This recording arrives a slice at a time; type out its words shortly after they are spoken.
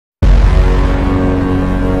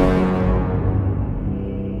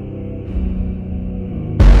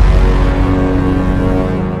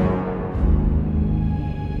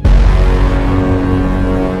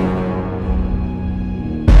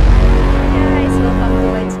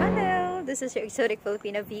this is your exotic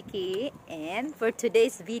Filipina Vicky, and for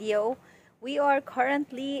today's video, we are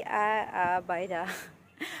currently by the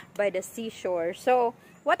by the seashore. So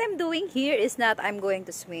what I'm doing here is not I'm going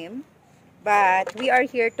to swim, but we are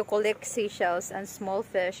here to collect seashells and small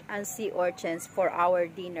fish and sea urchins for our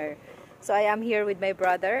dinner. So I am here with my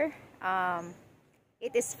brother.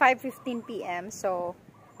 It is 5:15 p.m. so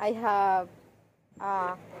I have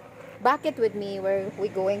bucket with me where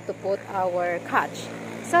we're going to put our catch.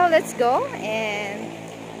 So let's go and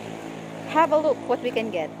have a look what we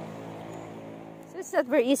can get. So it's not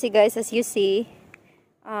very easy, guys. As you see,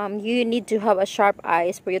 you need to have a sharp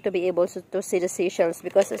eyes for you to be able to see the seashells,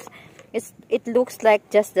 because it looks like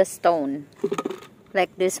just the stone,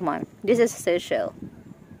 like this one. This is a seashell,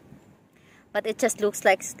 but it just looks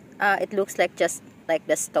like just like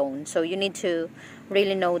the stone. So you need to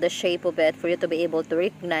really know the shape of it for you to be able to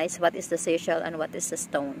recognize what is the seashell and what is the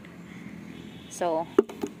stone. So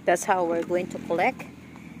that's how we're going to collect.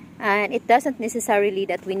 And it doesn't necessarily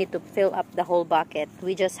that we need to fill up the whole bucket.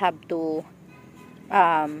 We just have to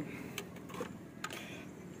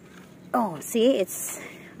oh, see,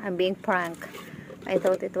 I'm being pranked. I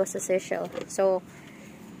thought it was a seashell. So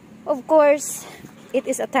of course it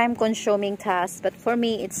is a time-consuming task, but for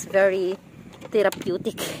me it's very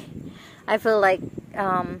therapeutic. I feel like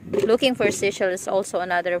looking for seashells is also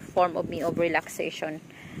another form of relaxation.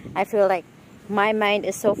 I feel like my mind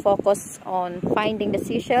is so focused on finding the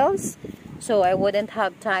seashells, so I wouldn't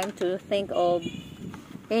have time to think of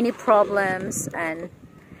any problems and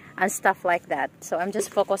stuff like that. So I'm just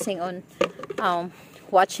focusing on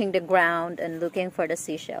watching the ground and looking for the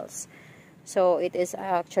seashells. So it is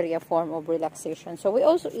actually a form of relaxation. So we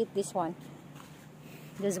also eat this one,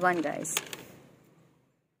 guys,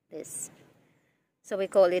 this. So we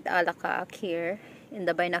call it alakaak here in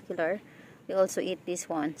the binocular. We also eat this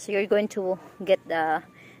one. So you're going to get the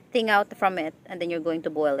thing out from it, and then you're going to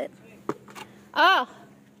boil it. Ah!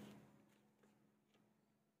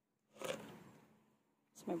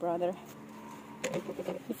 It's my brother.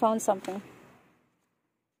 He found something.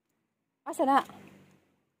 Asa na?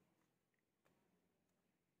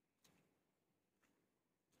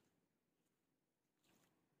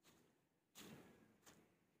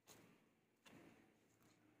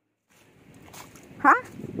 Ha?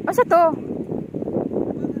 Asa to?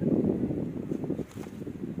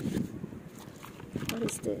 What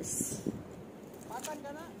is this?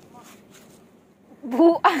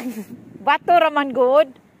 Buang. Bato raman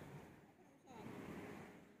good.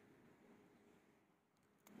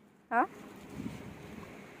 Ha?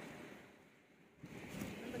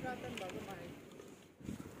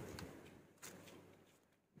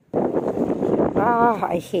 Ah,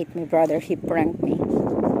 I hate my brother. He pranked me.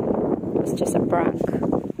 It's just a prank.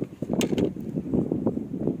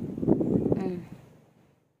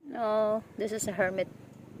 No, this is a hermit.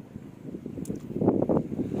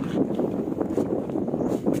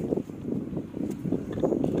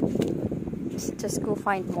 Let's just go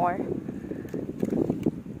find more.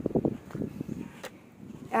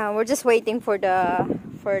 We're just waiting for the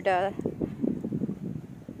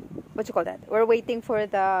what you call that? We're waiting for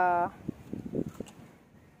the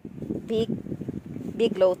big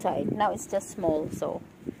low tide. Now it's just small, so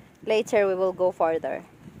later we will go farther.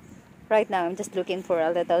 Right now I'm just looking for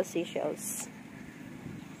a little seashells.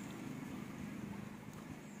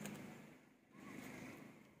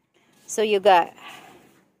 So you guys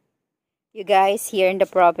here in the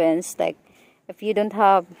province, like if you don't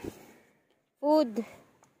have food,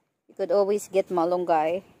 you could always get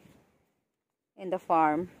malunggay in the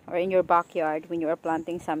farm or in your backyard when you are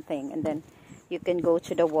planting something, and then you can go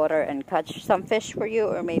to the water and catch some fish for you,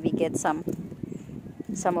 or maybe get some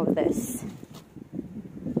of this.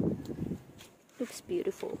 Looks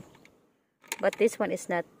beautiful, but this one is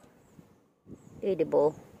not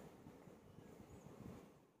edible.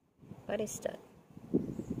 What is that?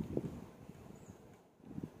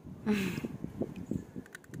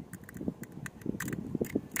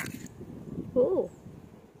 Oh,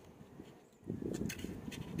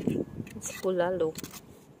 it's bulalo.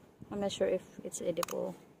 I'm not sure if it's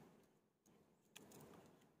edible.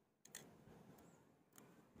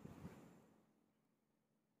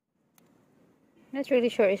 Not really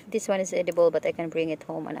sure if this one is edible, but I can bring it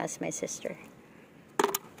home and ask my sister.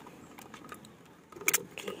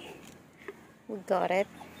 Okay, we got it.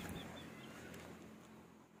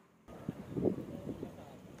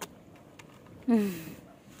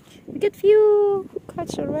 We get few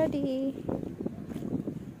catch already.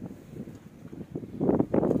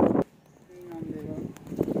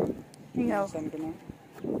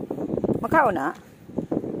 Makao na?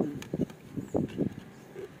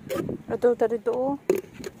 Ito, ito.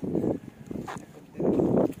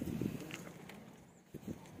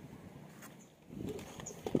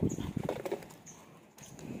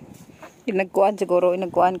 Pinagkuan siguro,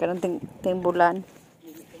 inagkuan ka ng timbulan.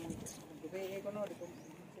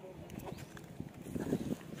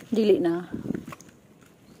 Dili na.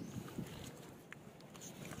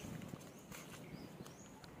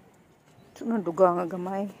 Ito na duga nga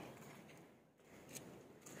gamay.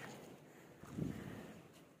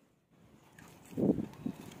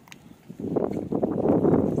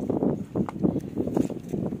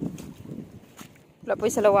 Wala po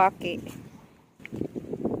sa lawaki.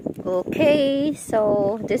 Okay,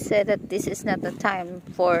 so they said that this is not the time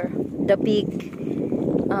for the big,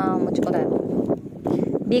 what you call that?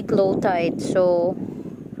 Big low tide. So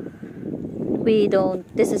we don't.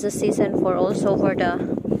 This is a season for also for the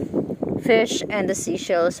fish and the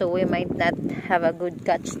seashells. So we might not have a good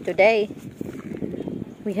catch today.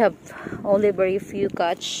 We have only very few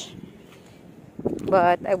catch,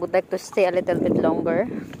 but I would like to stay a little bit longer.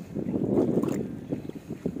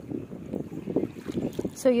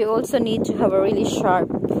 So you also need to have a really sharp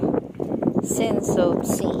sense of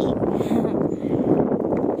seeing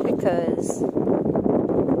because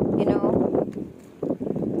you know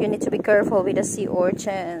you need to be careful with the sea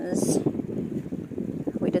urchins,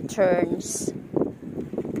 with the terns.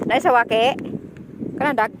 Nice wake.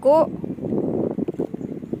 Kana dagko.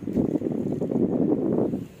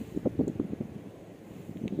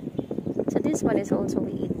 So this one is also,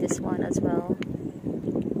 we eat this one as well.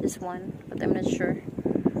 This one, but I'm not sure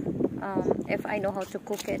if I know how to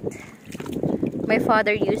cook it. My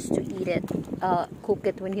father used to eat it, cook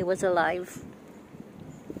it when he was alive,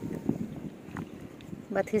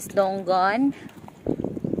 but he's long gone.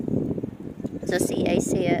 So see, I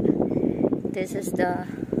see it. This is the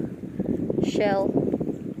shell.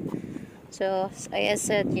 So as I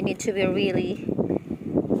said, you need to be really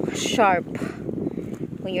sharp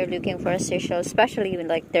when you're looking for a seashell, especially when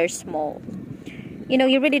like they're small. You know,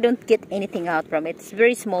 you really don't get anything out from it. It's a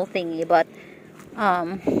very small thingy, but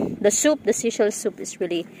the soup, the seashell soup, is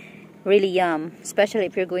really, really yum. Especially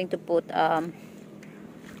if you're going to put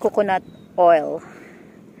coconut oil,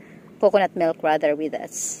 coconut milk rather, with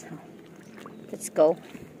us. Let's go.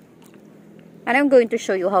 And I'm going to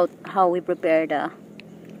show you how we prepare the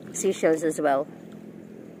seashells as well.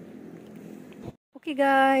 Okay,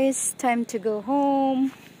 guys, time to go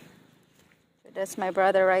home. That's my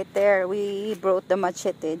brother right there. We brought the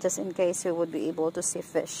machete just in case we would be able to see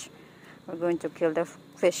fish. We're going to kill the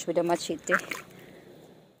fish with the machete.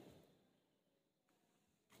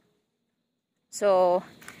 So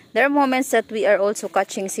there are moments that we are also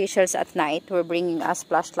catching seashells at night. We're bringing us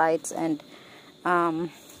flashlights and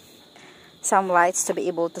some lights to be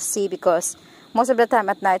able to see, because most of the time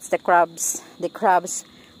at nights the crabs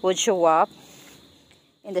would show up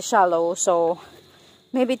in the shallow. So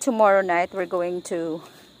maybe tomorrow night we're going to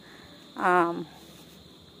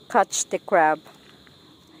catch the crab.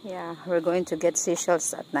 Yeah, we're going to get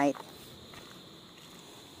seashells at night.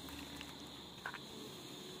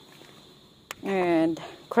 And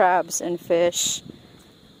crabs and fish.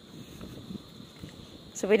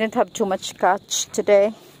 So we didn't have too much catch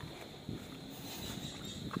today,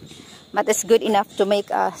 but it's good enough to make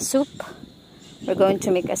a soup. We're going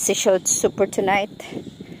to make a seashell soup for tonight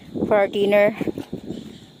for our dinner.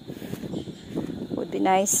 Would be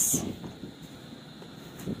nice.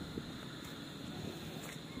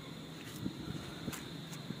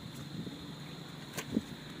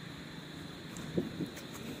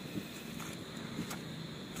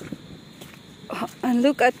 And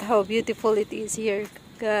look at how beautiful it is here,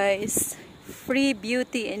 guys. Free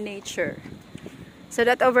beauty in nature. So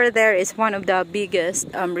that over there is one of the biggest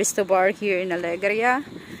reservoir here in Alegria.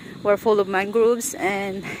 We're full of mangroves,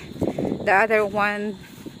 and the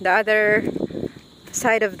other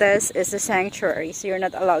side of this is the sanctuary. So you're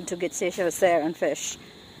not allowed to get seashells there and fish,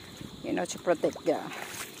 you know, to protect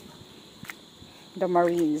the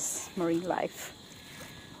marine life.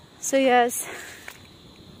 So yes,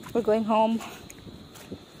 we're going home.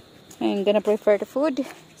 I'm gonna prepare the food.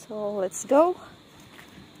 So let's go.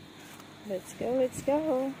 Let's go, let's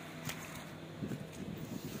go.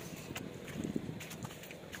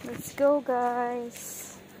 Let's go,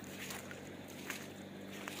 guys.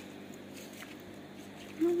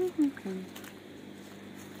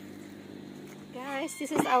 Guys,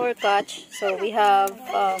 this is our catch. So we have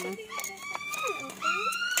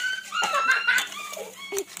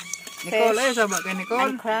fish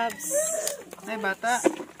and crabs.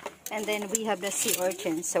 And then we have the sea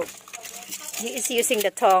urchins. So he is using the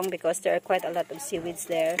tongue because there are quite a lot of seaweeds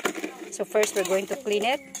there. So first we're going to clean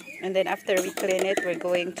it, and then after we clean it, we're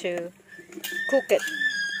going to cook it.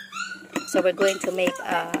 So we're going to make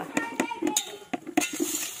a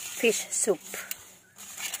fish soup.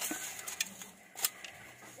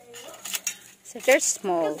 So they're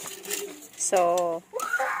small. So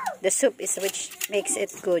the soup is which makes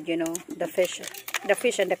it good, you know, the fish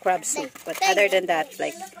and the crab soup. But other than that,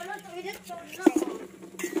 like,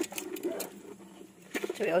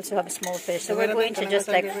 so we also have small fish. So we're going to just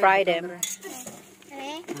like fry them.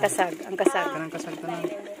 Kasag, ang kasag.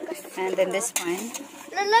 And then this one.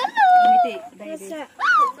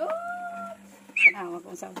 Kanawag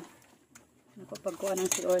kung saan. Nakapagkuha ng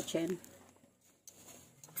sea urchin.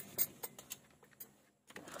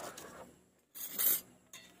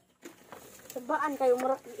 Sabaan kayo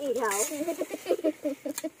marak ihaw.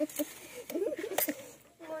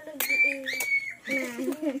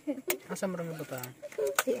 Asa marami ba ta?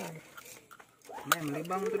 Siya. May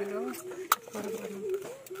malibang ito dito.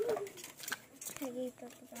 Dito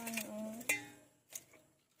pa ano.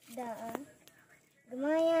 Daan.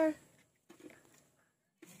 Gumaya.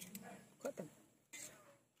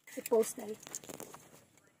 I-post na rin.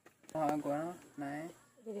 Ako ano? Nay.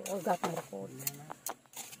 Ugat ng record.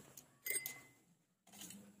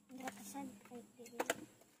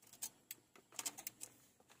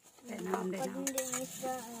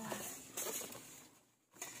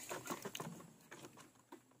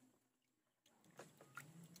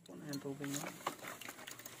 Puno yung tubig niya.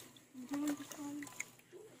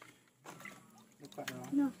 Lupa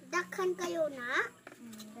no? Dakhan kayo na?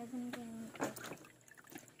 Dakhan kayo na.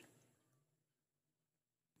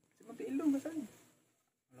 Sige, ilong ba saan?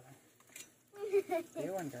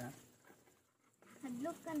 Ewan ka.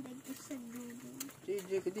 Hadlok kan dito sa dulo. JJ,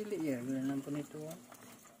 kadili yan. Gula lang po nito.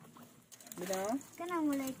 Bila mo? Kanang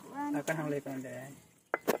mulay ko ano. Akan ang laikan dahil.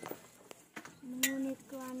 Ngunit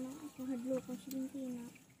ko ano. Kung hadlok ko Filipina.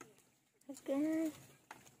 Okay.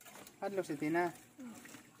 Hadlok si Tina.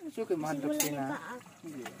 Suki mo hadlok si Tina.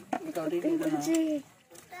 Ikaw dito na.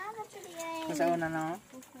 Kasawa na no?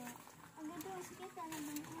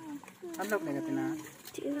 Hadlok na ka Tina.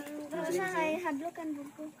 Sahay, hadlokan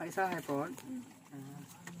buko. Ay sahay po.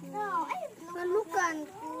 No, ay hadlokan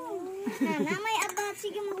ko. Na may abat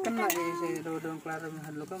sige mo. Kana si Dodong Clara mo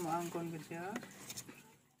hadlokan mo angkon gid siya.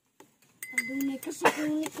 Adung ni kasi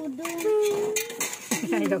kung ko do.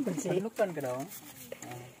 Hadlokan ka daw.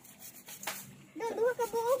 Duha ka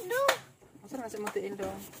buog do. Asa na si Matiin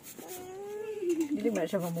daw? Hindi ba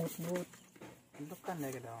siya mamut-mut? Hadlokan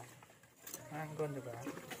na ka daw. Angkon diba?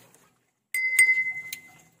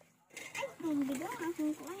 Ang bido ang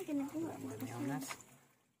kuan kinakuha. Mayonas.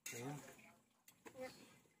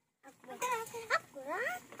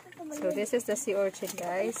 So this is the sea urchin,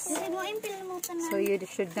 guys. Kasi mo impil mo tanan. So you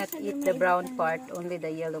should not eat the brown part, only the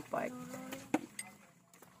yellow part.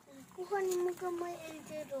 Kuhan mo kamay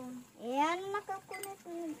elderon. Yan makakunit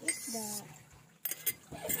ng isda.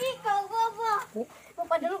 Ikaw baba.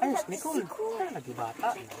 Papadalo Ay, Nicole. Lagi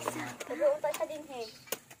bata. Padalo ta sa dinhe.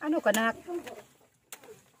 Ano ka nak?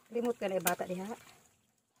 Limot ka na yung bata diha.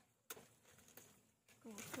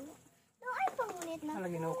 No, ay pangunit na.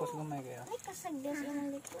 Lagi nukos gumay kayo. Ay kasagdas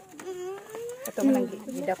yung likod. Ito man ang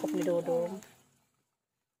gidakop ni Dodong.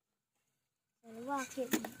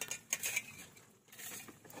 Salawakit.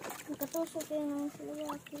 Nakatusok kayo ng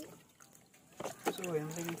salawakit. So,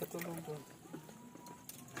 yun sige katulong po.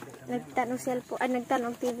 Nagtanong cellphone,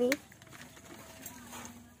 nagtanong TV.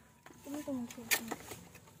 Ano ito mong cellphone?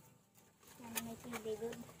 Yan, may TV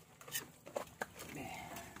doon.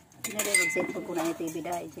 Pinalay mag-set po na yung TV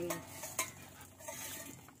dahil siya.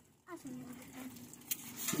 Asan yung butang?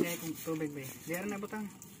 Kanyay kong tubig ba? Diyan na butang.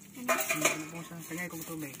 Kanyay kong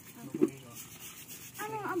tubig. Bukuhi ko.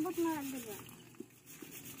 Anong abot na diba?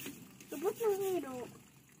 Abot ng hero.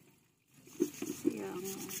 Siya ang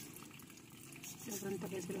sobrang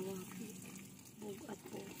tagal sila waki. Bugat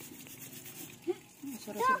po.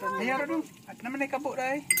 Masarap sa Ay, yaro dong. At naman ay kabo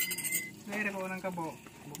dahil. Mayroon ko ng kabo.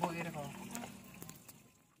 Bukuhi ko.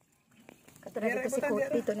 katulad ito si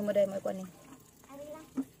Tito ni mo dahil mo ikuan eh. Ari lang.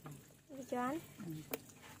 Diyan?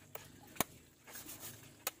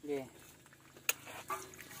 Okay.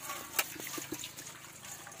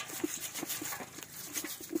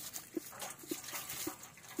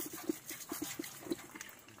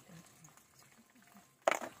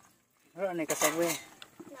 Ano ni kasagwe?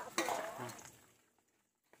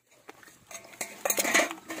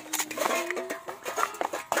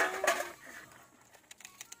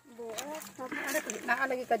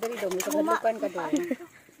 Nakalagi ka dali dong, ikaglukan ka dong.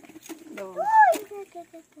 Dong.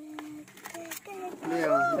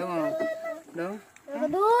 Leo, dong. Dong.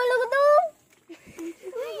 Lagadong!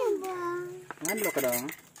 Ayan ba? Ngadlo ka dong.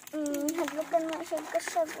 Hadlokan mo siya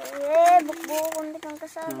kasag. Bukbukon di kang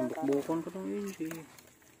kasag. Bukbukon ko dong hindi.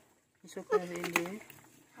 Iso ka sa hindi.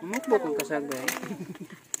 Mukbukon kasagwe.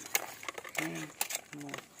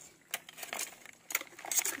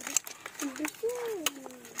 Ang bilis.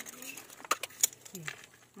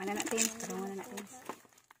 Mana natin? Tarungan na natin.